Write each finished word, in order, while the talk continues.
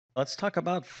Let's talk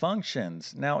about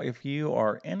functions. Now, if you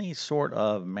are any sort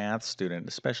of math student,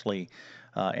 especially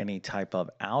any type of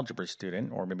algebra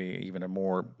student, or maybe even a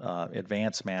more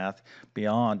advanced math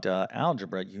beyond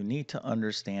algebra, you need to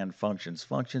understand functions.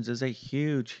 Functions is a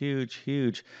huge, huge,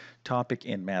 huge topic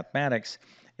in mathematics,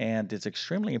 and it's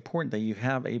extremely important that you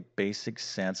have a basic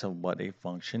sense of what a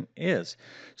function is.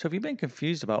 So if you've been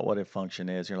confused about what a function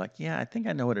is, you're like, yeah, I think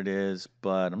I know what it is,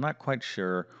 but I'm not quite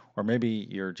sure. Or maybe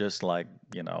you're just like,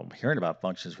 hearing about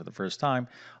functions for the first time.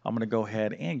 I'm going to go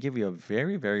ahead and give you a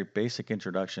very, very basic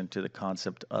introduction to the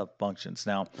concept of functions.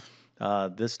 Now,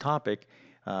 this topic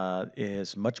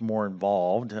is much more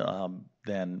involved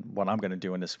than what I'm going to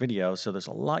do in this video. So there's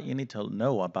a lot you need to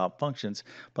know about functions,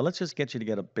 but let's just get you to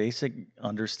get a basic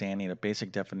understanding, a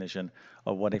basic definition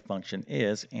of what a function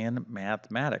is in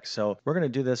mathematics. So we're going to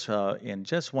do this in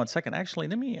just 1 second. Actually,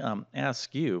 let me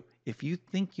ask you if you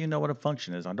think you know what a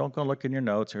function is. Now, don't go look in your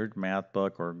notes or math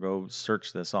book or go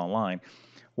search this online.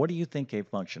 What do you think a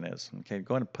function is? Okay,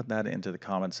 go ahead and put that into the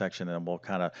comment section and we'll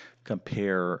kind of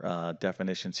compare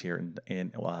definitions here in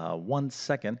 1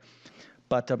 second.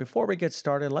 But before we get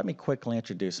started, let me quickly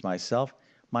introduce myself.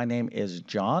 My name is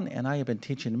John, and I have been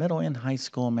teaching middle and high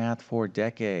school math for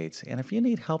decades. And if you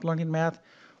need help learning math,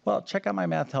 well, check out my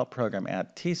math help program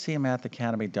at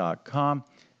tcmathacademy.com.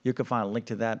 You can find a link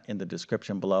to that in the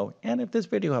description below. And if this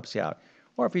video helps you out,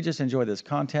 or if you just enjoy this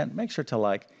content, make sure to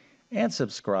like and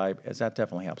subscribe, as that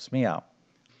definitely helps me out.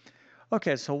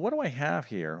 Okay, so what do I have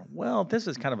here? Well, this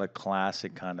is kind of a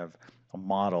classic kind of a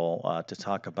model to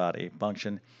talk about a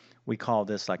function. We call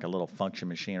this like a little function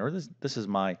machine, or this is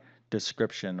my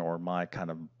description or my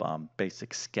kind of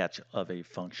basic sketch of a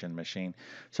function machine.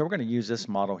 So we're going to use this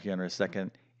model here in a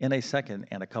second,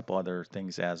 and a couple other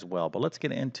things as well. But let's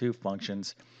get into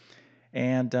functions.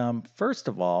 And first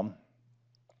of all,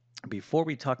 before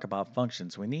we talk about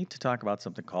functions, we need to talk about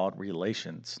something called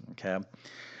relations. Okay,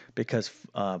 because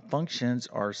functions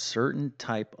are certain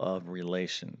type of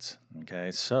relations.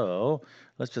 Okay, so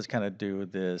let's just kind of do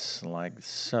this like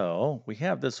so. We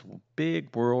have this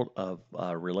big world of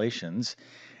relations,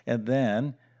 and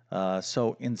then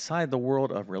so inside the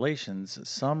world of relations,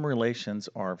 some relations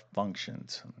are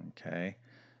functions. Okay,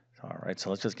 all right, so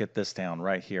let's just get this down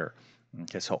right here.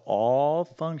 Okay, so all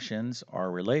functions are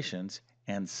relations,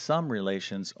 and some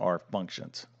relations are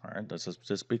functions. All right, let's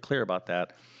just be clear about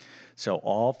that. So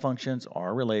all functions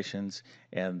are relations,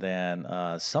 and then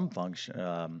some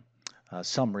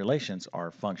relations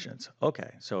are functions. Okay,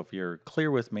 so if you're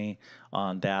clear with me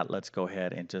on that, let's go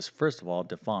ahead and just first of all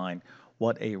define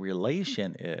what a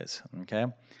relation is. Okay,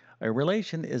 a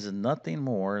relation is nothing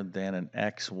more than an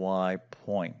XY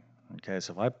point. Okay,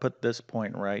 so if I put this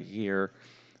point right here,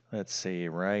 let's see,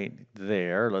 right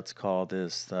there, let's call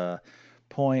this the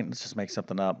point. Let's just make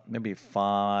something up, maybe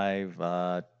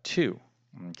 5, 2.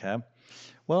 Okay.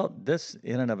 Well, this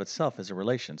in and of itself is a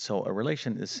relation. So a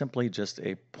relation is simply just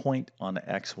a point on the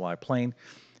XY plane,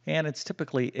 and it's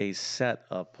typically a set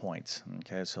of points.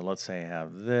 Okay, so let's say I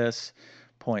have this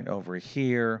point over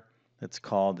here. Let's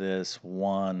call this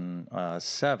 1,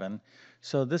 7.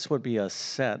 So this would be a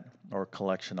set or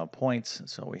collection of points.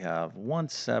 So we have 1,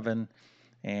 7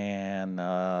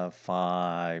 and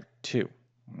 5, 2.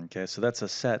 Okay, so that's a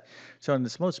set. So in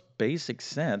this most basic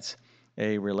sense,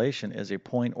 a relation is a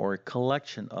point or a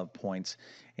collection of points,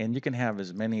 and you can have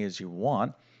as many as you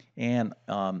want. And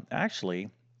actually,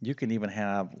 you can even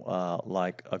have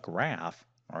like a graph.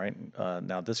 All right.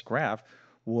 Now, this graph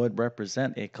would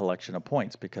represent a collection of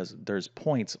points because there's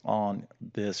points on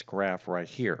this graph right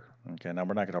here. Okay. Now,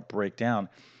 we're not going to break down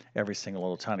every single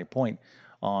little tiny point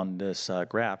on this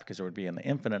graph because there would be an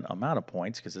infinite amount of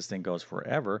points because this thing goes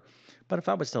forever. But if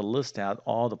I was to list out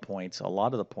all the points, a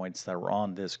lot of the points that were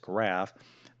on this graph,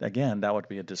 again, that would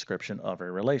be a description of a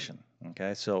relation.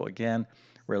 Okay, so again,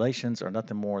 relations are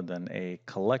nothing more than a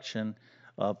collection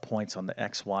of points on the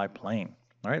XY plane.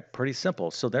 All right, pretty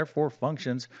simple. So therefore,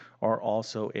 functions are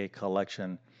also a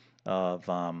collection of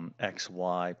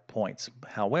XY points.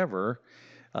 However,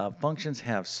 functions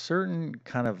have certain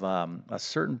kind of a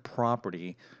certain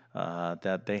property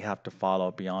that they have to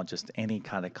follow beyond just any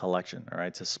kind of collection. All right,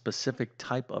 it's a specific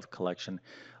type of collection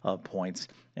of points,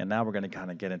 and now we're going to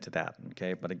kind of get into that.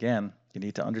 Okay, but again, you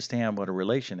need to understand what a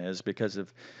relation is because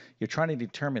if you're trying to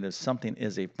determine if something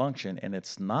is a function and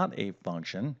it's not a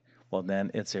function, well,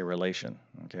 then it's a relation.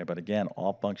 Okay, but again,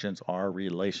 all functions are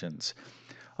relations.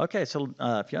 Okay, so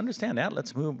if you understand that,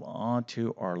 let's move on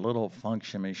to our little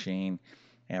function machine,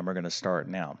 and we're going to start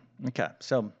now. Okay,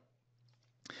 so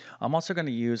I'm also going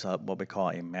to use what we call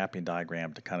a mapping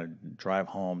diagram to kind of drive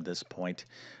home this point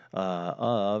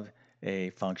of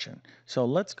a function. So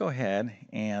let's go ahead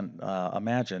and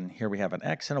imagine here we have an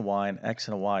x and a y, an x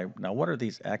and a y. Now what are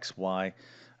these x, y,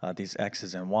 these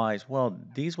x's and y's? Well,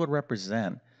 these would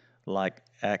represent like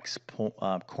x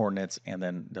coordinates and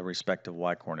then the respective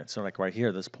y coordinates. So like right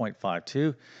here, this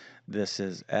 0.52, this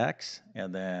is x,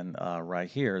 and then right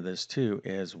here, this 2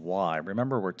 is y.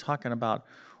 Remember, we're talking about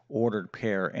ordered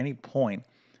pair. Any point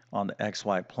on the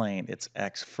xy plane, it's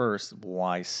x first,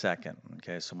 y second.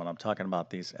 Okay, so when I'm talking about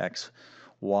these x,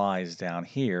 y's down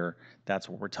here, that's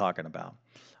what we're talking about.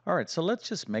 All right, so let's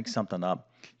just make something up.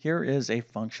 Here is a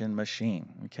function machine.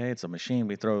 Okay, it's a machine.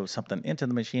 We throw something into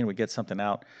the machine, we get something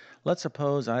out. Let's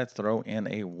suppose I throw in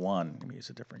a 1. Let me use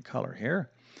a different color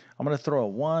here. I'm going to throw a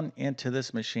 1 into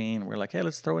this machine. We're like, hey,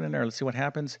 let's throw it in there. Let's see what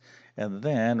happens. And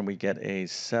then we get a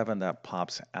 7 that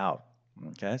pops out.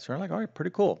 Okay, so we're like, all right,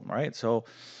 pretty cool, right? So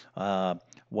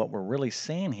what we're really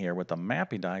seeing here with the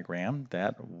mapping diagram,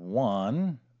 that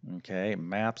 1, okay,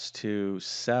 maps to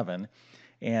 7,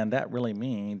 and that really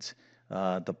means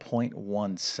the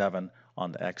 0.17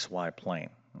 on the XY plane,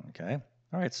 okay?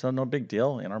 All right, so no big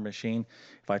deal in our machine.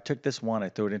 If I took this 1, I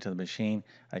threw it into the machine,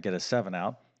 I get a 7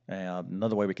 out.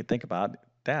 Another way we could think about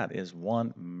that is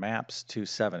 1 maps to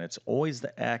 7. It's always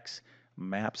the X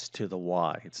maps to the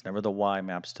Y. It's never the Y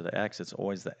maps to the X. It's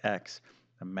always the X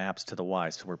maps to the Y.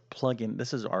 So we're plugging,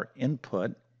 this is our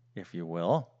input, if you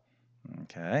will,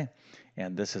 okay?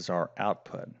 And this is our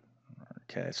output.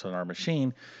 Okay, so in our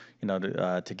machine, you know,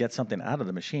 to get something out of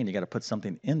the machine, you got to put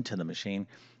something into the machine.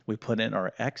 We put in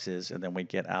our X's, and then we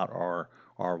get out our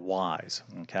Y's.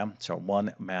 Okay, so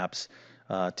 1 maps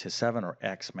to 7, or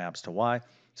X maps to Y.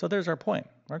 So there's our point.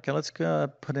 Okay, let's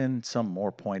put in some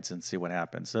more points and see what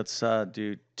happens. Let's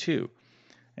do 2,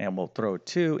 and we'll throw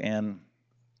 2 in,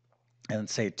 and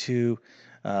say 2,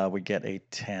 we get a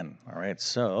 10. All right,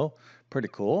 so pretty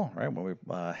cool, right? When we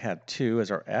had 2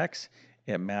 as our X,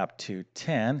 it mapped to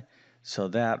 10, so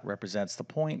that represents the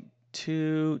point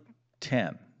 2,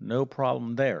 10. No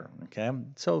problem there, okay?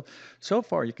 So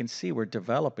far you can see we're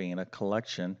developing a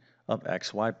collection of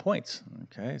XY points,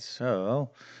 okay?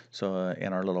 So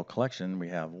in our little collection, we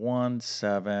have 1,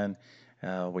 7,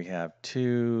 we have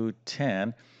 2,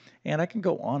 10, and I can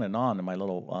go on and on in my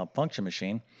little function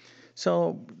machine.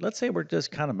 So let's say we're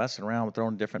just kind of messing around with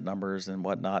throwing different numbers and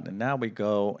whatnot, and now we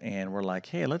go and we're like,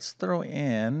 hey, let's throw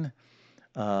in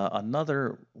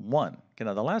another 1. You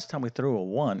know, the last time we threw a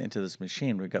 1 into this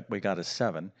machine, we got a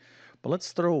 7. But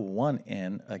let's throw 1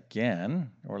 in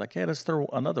again. We're like, hey, let's throw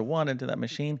another 1 into that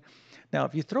machine. Now,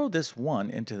 if you throw this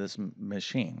 1 into this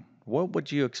machine, what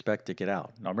would you expect to get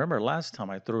out? Now, remember last time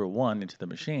I threw a 1 into the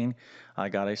machine, I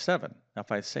got a 7. Now,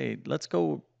 if I say, let's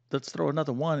throw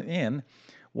another 1 in,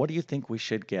 what do you think we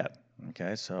should get?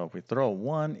 Okay, so if we throw a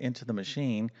 1 into the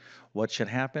machine, what should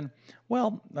happen?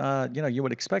 Well, you know, you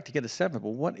would expect to get a 7, but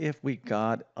what if we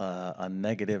got a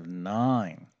negative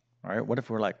 9? All right, what if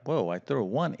we're like, whoa, I threw a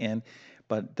 1 in,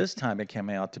 but this time it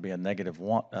came out to be a negative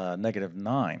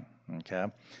 9, okay?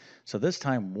 So this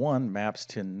time 1 maps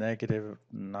to negative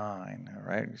 9, all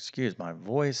right? Excuse my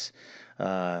voice,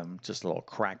 just a little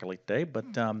crackly day, but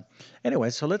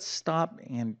anyway, so let's stop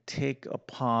and take a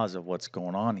pause of what's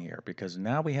going on here, because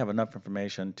now we have enough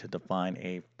information to define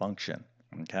a function,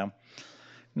 okay?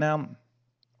 Now,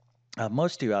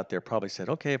 most of you out there probably said,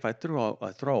 okay, if I throw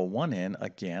a 1 in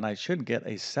again, I should get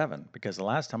a 7, because the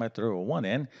last time I threw a 1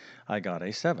 in, I got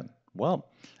a 7. Well,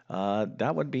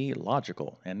 that would be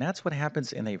logical, and that's what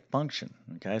happens in a function,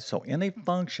 okay? So in a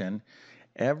function,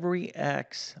 every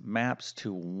x maps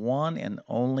to one and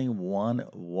only one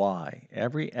y.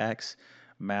 Every x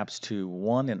maps to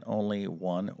one and only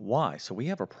one y. So we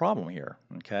have a problem here,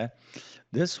 okay?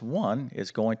 This 1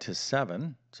 is going to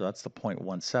 7, so that's the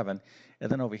 0.17. And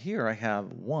then over here I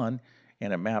have 1,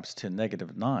 and it maps to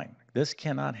negative 9. This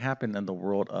cannot happen in the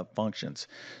world of functions.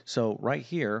 So right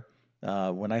here,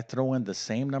 when I throw in the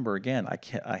same number again,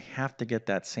 I have to get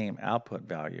that same output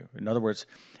value. In other words,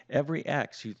 every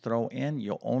x you throw in,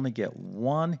 you'll only get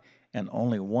one and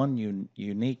only one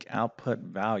unique output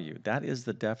value. That is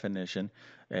the definition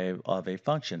of a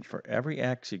function. For every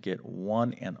x, you get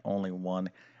one and only one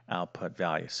output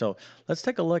value. So let's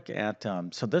take a look at,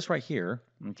 so this right here,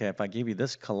 okay, if I give you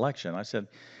this collection, I said,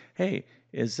 hey,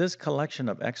 is this collection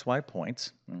of xy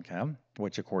points, okay,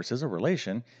 which of course is a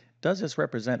relation, does this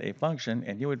represent a function?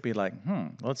 And you would be like,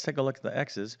 let's take a look at the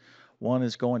x's. 1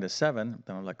 is going to 7.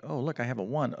 Then I'm like, oh, look, I have a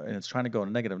 1, and it's trying to go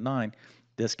to negative 9.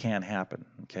 This can't happen,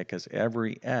 okay, because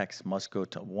every x must go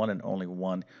to one and only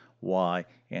one y,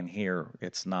 and here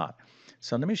it's not.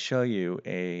 So let me show you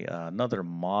another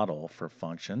model for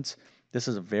functions. This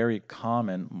is a very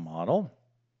common model.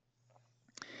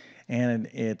 and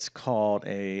it's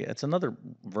another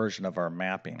version of our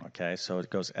mapping, okay? So it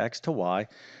goes x to y.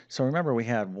 So remember we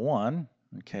had 1,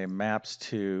 okay, maps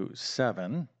to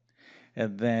 7,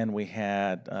 and then we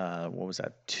had, what was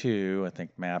that, 2, I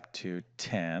think, mapped to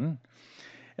 10,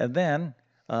 and then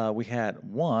we had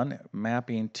 1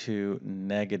 mapping to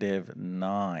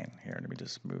 -9. Here, let me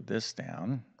just move this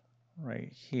down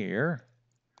right here.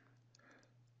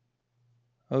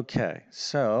 Okay,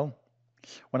 so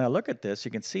when I look at this,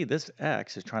 you can see this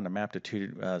x is trying to map to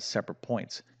two separate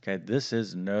points. Okay, this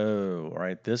is no,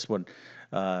 right? This would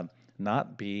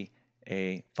not be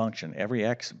a function. Every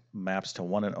x maps to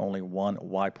one and only one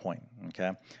y point.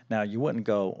 Okay, now you wouldn't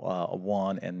go a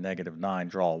 1 and -9,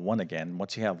 draw a 1 again.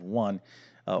 Once you have 1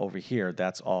 over here,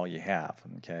 that's all you have.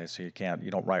 Okay, so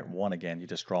you don't write 1 again, you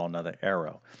just draw another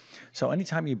arrow. So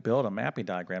anytime you build a mapping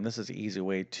diagram, this is an easy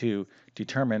way to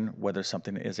determine whether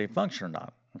something is a function or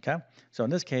not. Okay, so in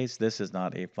this case, this is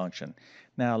not a function.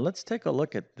 Now let's take a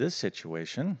look at this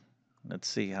situation. Let's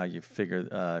see how you figure,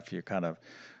 if you kind of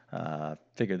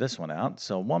figure this one out.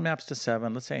 So 1 maps to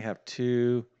 7. Let's say I have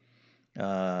 2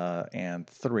 and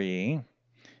 3.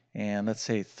 And let's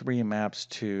say 3 maps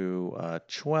to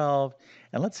 12.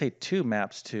 And let's say 2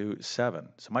 maps to 7.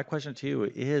 So my question to you,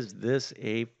 is this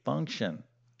a function?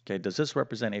 Okay, does this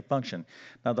represent a function?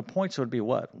 Now the points would be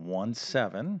what? 1,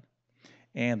 7.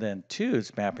 And then 2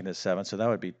 is mapping to 7, so that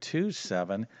would be 2,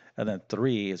 7, and then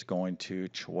 3 is going to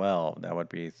 12. That would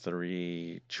be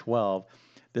 3, 12.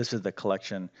 This is the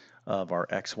collection of our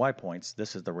x, y points.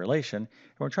 This is the relation,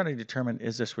 and we're trying to determine,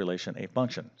 is this relation a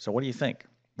function? So what do you think?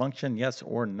 Function, yes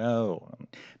or no?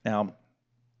 Now,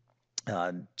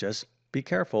 just be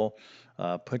careful.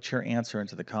 Put your answer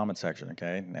into the comment section,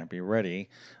 okay? Now be ready,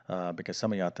 because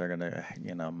some of you out there are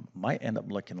gonna, might end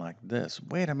up looking like this.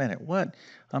 Wait a minute, what?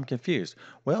 I'm confused.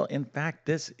 Well, in fact,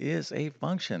 this is a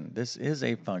function. This is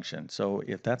a function. So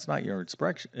if that's not your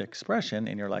expression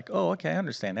and you're like, oh, okay, I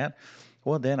understand that,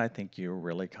 well, then I think you're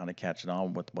really kind of catching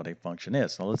on with what a function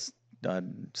is. So let's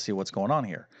see what's going on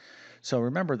here. So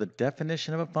remember, the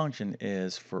definition of a function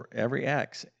is for every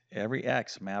x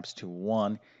maps to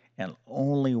one and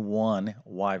only one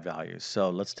y value. So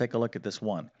let's take a look at this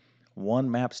one. 1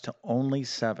 maps to only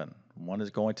 7. 1 is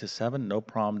going to 7, no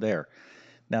problem there.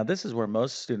 Now this is where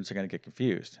most students are going to get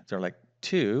confused. They're like,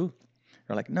 2,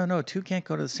 they're like, no, 2 can't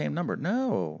go to the same number.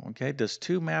 No, okay, does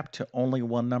 2 map to only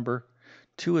one number?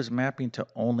 2 is mapping to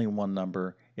only one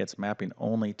number. It's mapping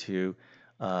only to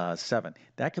 7.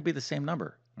 That could be the same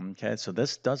number. Okay, so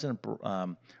this doesn't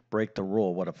break the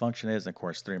rule. What a function is, and of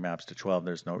course, 3 maps to 12,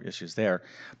 there's no issues there.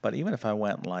 But even if I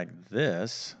went like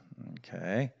this,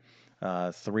 okay,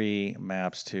 3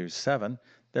 maps to 7,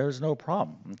 there's no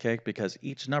problem, okay, because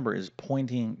each number is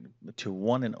pointing to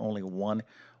one and only one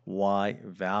y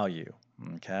value,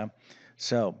 okay?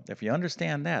 So if you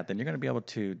understand that, then you're going to be able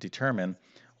to determine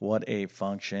what a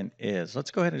function is. Let's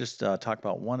go ahead and just talk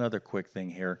about one other quick thing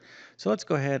here. So let's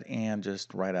go ahead and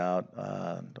just write out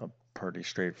a pretty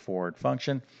straightforward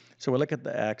function. So we look at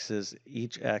the x's.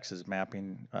 Each x is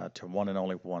mapping to one and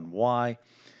only one y.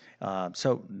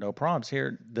 So no problems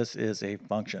here. This is a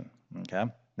function,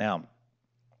 okay? Now,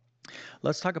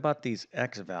 let's talk about these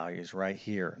x values right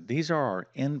here. These are our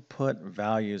input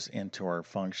values into our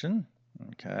function,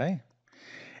 okay?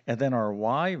 And then our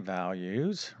y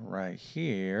values right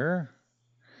here,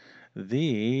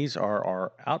 these are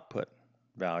our output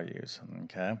values,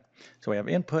 okay? So we have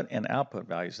input and output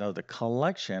values. Now the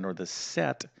collection or the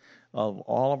set of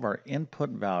all of our input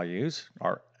values,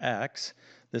 our x,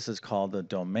 this is called the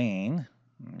domain,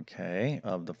 okay,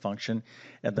 of the function.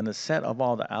 And then the set of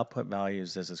all the output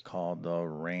values, this is called the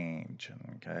range,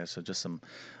 okay? So just some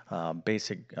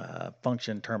basic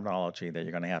function terminology that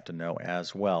you're going to have to know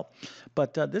as well.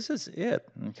 But this is it,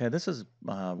 okay? This is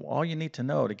all you need to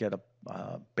know to get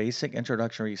a basic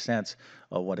introductory sense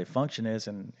of what a function is,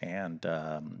 and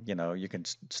you can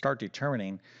start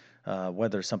determining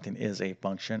whether something is a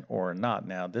function or not.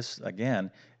 Now, this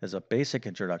again is a basic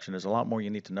introduction. There's a lot more you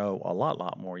need to know, a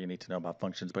lot more you need to know about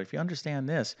functions. But if you understand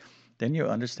this, then you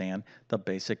understand the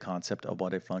basic concept of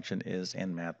what a function is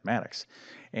in mathematics.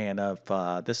 And if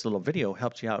this little video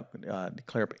helps you out to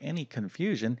clear up any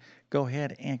confusion, go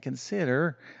ahead and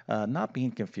consider not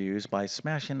being confused by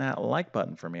smashing that like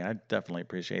button for me. I definitely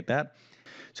appreciate that.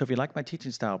 So if you like my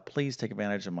teaching style, please take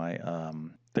advantage of my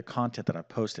the content that I've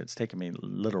posted. It's taken me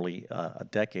literally a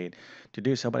decade to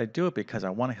do so, but I do it because I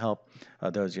want to help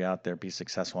those of you out there be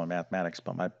successful in mathematics.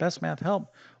 But my best math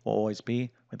help will always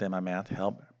be within my math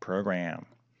help program.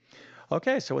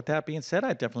 Okay, so with that being said,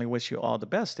 I definitely wish you all the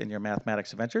best in your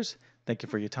mathematics adventures. Thank you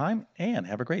for your time and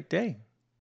have a great day.